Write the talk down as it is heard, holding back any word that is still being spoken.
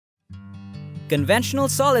Conventional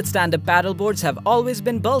solid stand-up paddleboards have always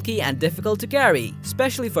been bulky and difficult to carry,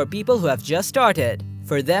 especially for people who have just started.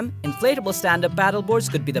 For them, inflatable stand-up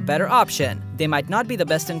paddleboards could be the better option. They might not be the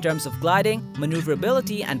best in terms of gliding,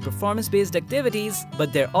 maneuverability, and performance-based activities,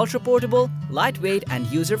 but they're ultra-portable, lightweight, and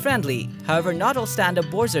user-friendly. However, not all stand-up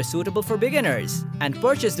boards are suitable for beginners, and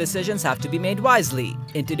purchase decisions have to be made wisely.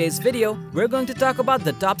 In today's video, we're going to talk about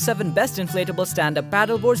the top 7 best inflatable stand-up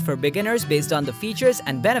paddleboards for beginners based on the features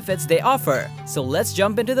and benefits they offer. So let's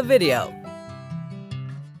jump into the video.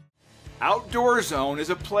 Outdoor Zone is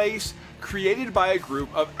a place created by a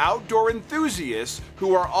group of outdoor enthusiasts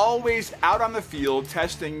who are always out on the field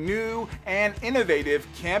testing new and innovative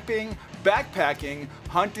camping, backpacking,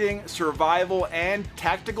 hunting, survival, and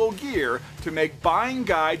tactical gear to make buying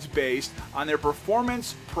guides based on their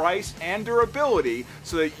performance, price, and durability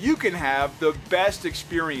so that you can have the best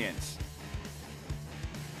experience.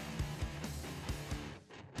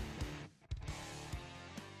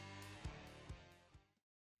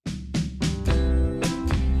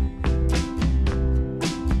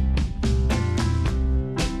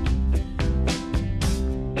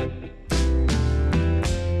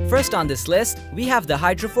 First on this list, we have the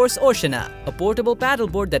Hydroforce Oceana, a portable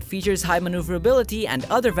paddleboard that features high maneuverability and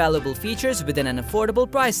other valuable features within an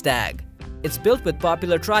affordable price tag. It's built with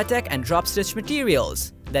popular tri-tech and drop-stitch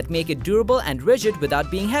materials that make it durable and rigid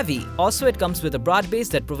without being heavy. Also, it comes with a broad base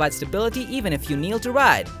that provides stability even if you kneel to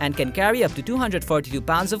ride and can carry up to 242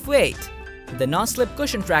 pounds of weight. The non-slip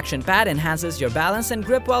cushion traction pad enhances your balance and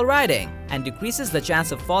grip while riding and decreases the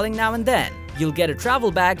chance of falling now and then. You'll get a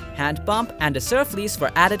travel bag, hand pump, and a surf fleece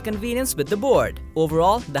for added convenience with the board.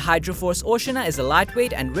 Overall, the Hydroforce Oceana is a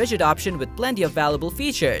lightweight and rigid option with plenty of valuable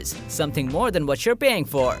features, something more than what you're paying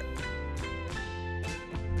for.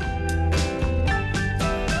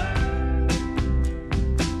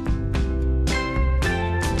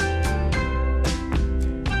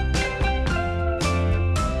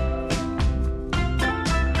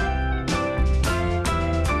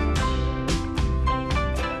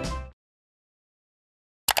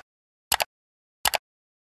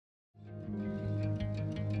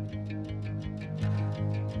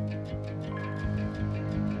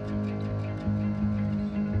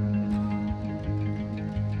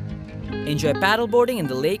 Enjoy paddleboarding in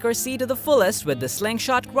the lake or sea to the fullest with the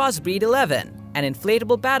Slingshot Crossbreed 11, an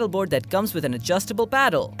inflatable paddleboard that comes with an adjustable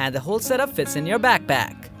paddle, and the whole setup fits in your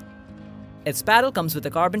backpack. Its paddle comes with a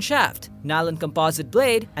carbon shaft, nylon composite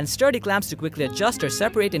blade, and sturdy clamps to quickly adjust or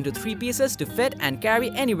separate into 3 pieces to fit and carry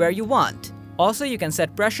anywhere you want. Also, you can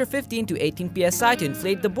set pressure 15 to 18 psi to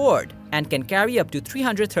inflate the board, and can carry up to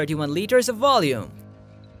 331 liters of volume.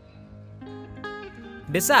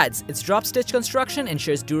 Besides, its drop-stitch construction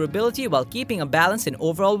ensures durability while keeping a balance in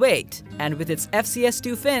overall weight. And with its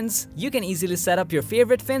FCS2 fins, you can easily set up your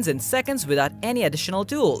favorite fins in seconds without any additional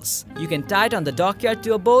tools. You can tie it on the dockyard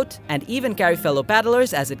to a boat, and even carry fellow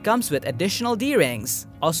paddlers as it comes with additional D-rings.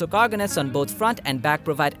 Also, cargo nets on both front and back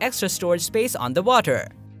provide extra storage space on the water.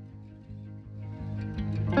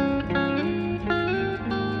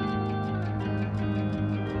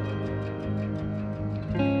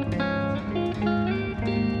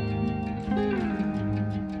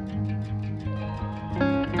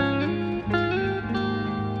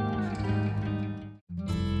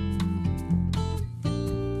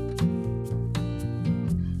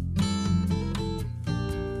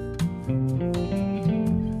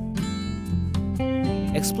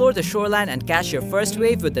 Explore the shoreline and catch your first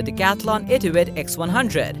wave with the Decathlon Itiwit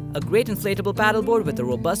X100, a great inflatable paddleboard with a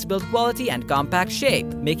robust build quality and compact shape,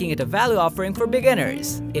 making it a value offering for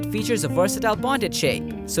beginners. It features a versatile pointed shape,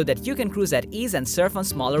 so that you can cruise at ease and surf on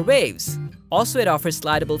smaller waves. Also, it offers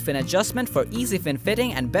slidable fin adjustment for easy fin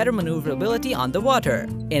fitting and better maneuverability on the water.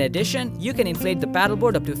 In addition, you can inflate the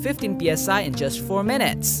paddleboard up to 15 psi in just 4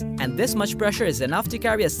 minutes. And this much pressure is enough to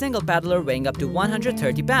carry a single paddler weighing up to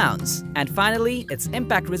 130 pounds. And finally, its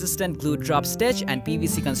impact-resistant glued drop stitch and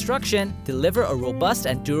PVC construction deliver a robust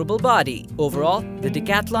and durable body. Overall, the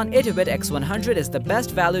Decathlon Itiwit X100 is the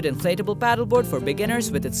best valued inflatable paddleboard for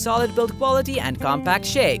beginners with its solid build quality and compact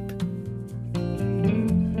shape.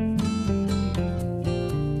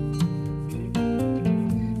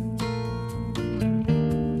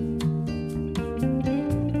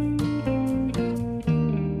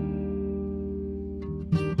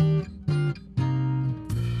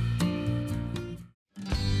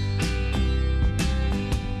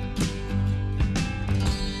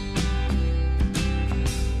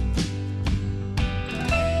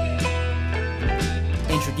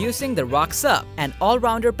 Introducing the Roc SUP, an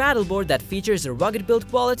all-rounder paddleboard that features a rugged build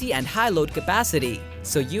quality and high load capacity,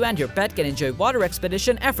 so you and your pet can enjoy water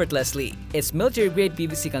expedition effortlessly. Its military-grade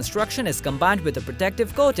PVC construction is combined with a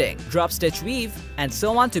protective coating, drop-stitch weave, and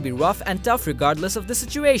so on to be rough and tough regardless of the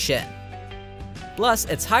situation. Plus,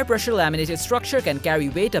 its high-pressure laminated structure can carry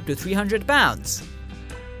weight up to 300 pounds.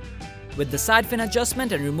 With the side fin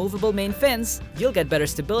adjustment and removable main fins, you'll get better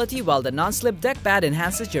stability while the non-slip deck pad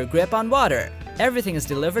enhances your grip on water. Everything is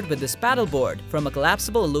delivered with this paddleboard, from a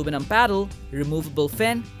collapsible aluminum paddle, removable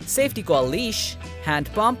fin, safety coil leash, hand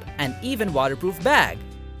pump, and even waterproof bag.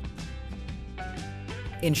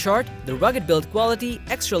 In short, the rugged build quality,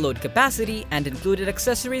 extra load capacity, and included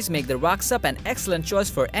accessories make the Roc SUP an excellent choice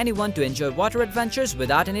for anyone to enjoy water adventures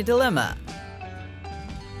without any dilemma.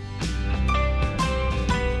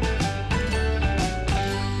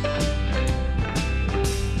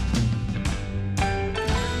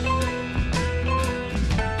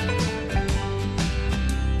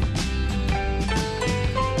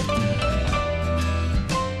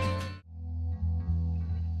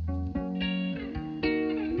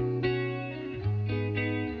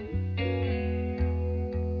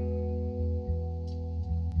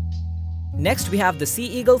 Next, we have the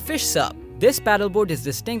Eagle FishSUP. This paddleboard is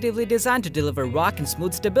distinctively designed to deliver rock and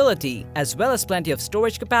smooth stability, as well as plenty of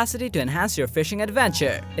storage capacity to enhance your fishing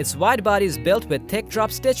adventure. Its wide body is built with thick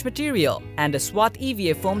drop-stitch material and a swath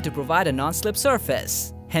EVA foam to provide a non-slip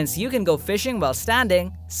surface. Hence, you can go fishing while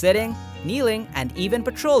standing, sitting, kneeling, and even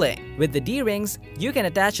patrolling. With the D-rings, you can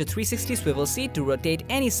attach a 360 swivel seat to rotate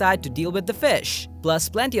any side to deal with the fish. Plus,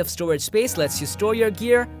 plenty of storage space lets you store your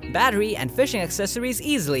gear, battery, and fishing accessories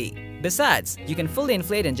easily. Besides, you can fully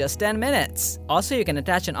inflate in just 10 minutes. Also, you can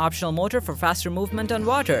attach an optional motor for faster movement on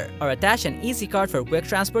water, or attach an easy cart for quick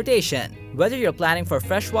transportation. Whether you're planning for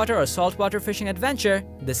freshwater or saltwater fishing adventure,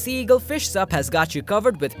 the Eagle FishSUP has got you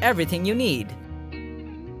covered with everything you need.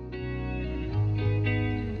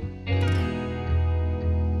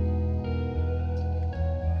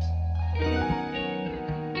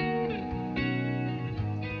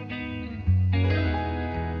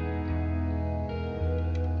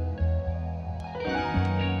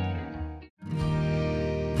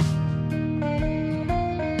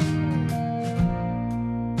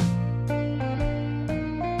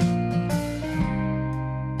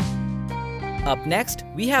 Up next,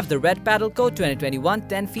 we have the Red Paddleco 2021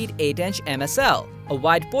 10 feet 8-inch MSL, a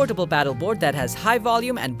wide portable paddleboard that has high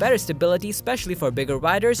volume and better stability, especially for bigger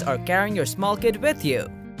riders or carrying your small kid with you.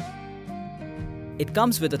 It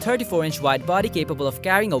comes with a 34-inch wide body capable of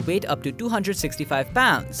carrying a weight up to 265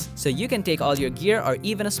 pounds, so you can take all your gear or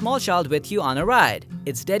even a small child with you on a ride.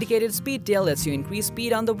 Its dedicated speed tail lets you increase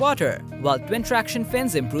speed on the water, while twin traction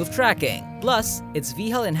fins improve tracking. Plus, its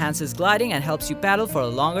V-hull enhances gliding and helps you paddle for a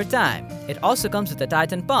longer time. It also comes with a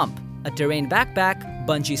Titan pump, a terrain backpack,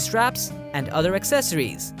 bungee straps, and other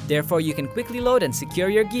accessories. Therefore, you can quickly load and secure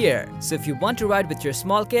your gear. So if you want to ride with your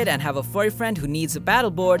small kid and have a furry friend who needs a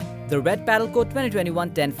paddleboard, the Red Paddleco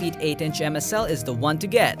 2021 10 feet 8-inch MSL is the one to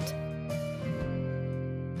get.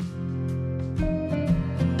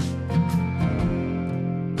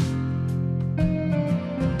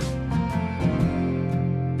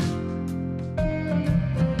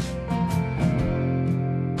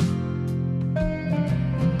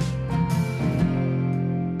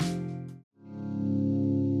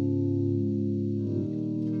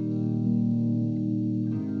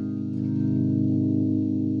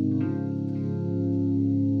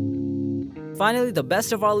 Finally, the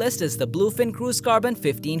best of our list is the Bluefin Cruise Carbon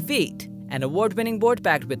 15 feet, an award-winning board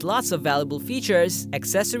packed with lots of valuable features,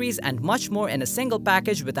 accessories, and much more in a single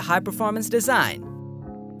package with a high-performance design.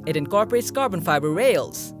 It incorporates carbon fiber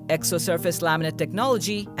rails, exosurface laminate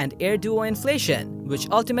technology, and air duo inflation, which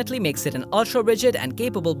ultimately makes it an ultra-rigid and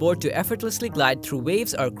capable board to effortlessly glide through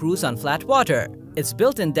waves or cruise on flat water. Its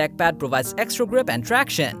built-in deck pad provides extra grip and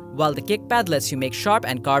traction, while the kick pad lets you make sharp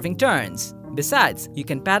and carving turns. Besides, you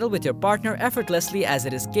can paddle with your partner effortlessly as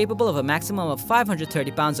it is capable of a maximum of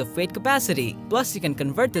 530 pounds of weight capacity. Plus, you can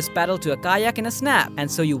convert this paddle to a kayak in a snap,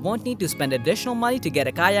 and so you won't need to spend additional money to get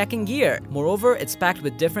a kayaking gear. Moreover, it's packed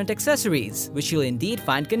with different accessories, which you'll indeed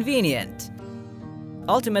find convenient.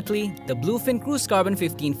 Ultimately, the Bluefin Cruise Carbon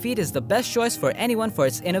 15 feet is the best choice for anyone for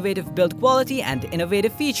its innovative build quality and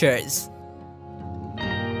innovative features.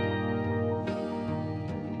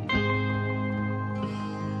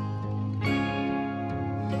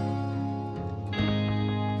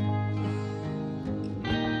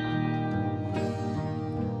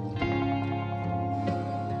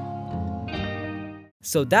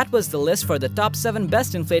 So that was the list for the top 7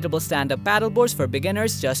 best inflatable stand-up paddleboards for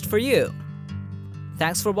beginners just for you.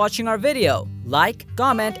 Thanks for watching our video. Like,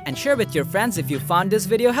 comment, and share with your friends if you found this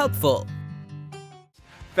video helpful.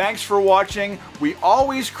 Thanks for watching. We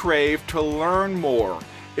always crave to learn more.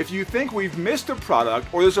 If you think we've missed a product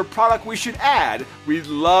or there's a product we should add, we'd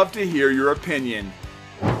love to hear your opinion.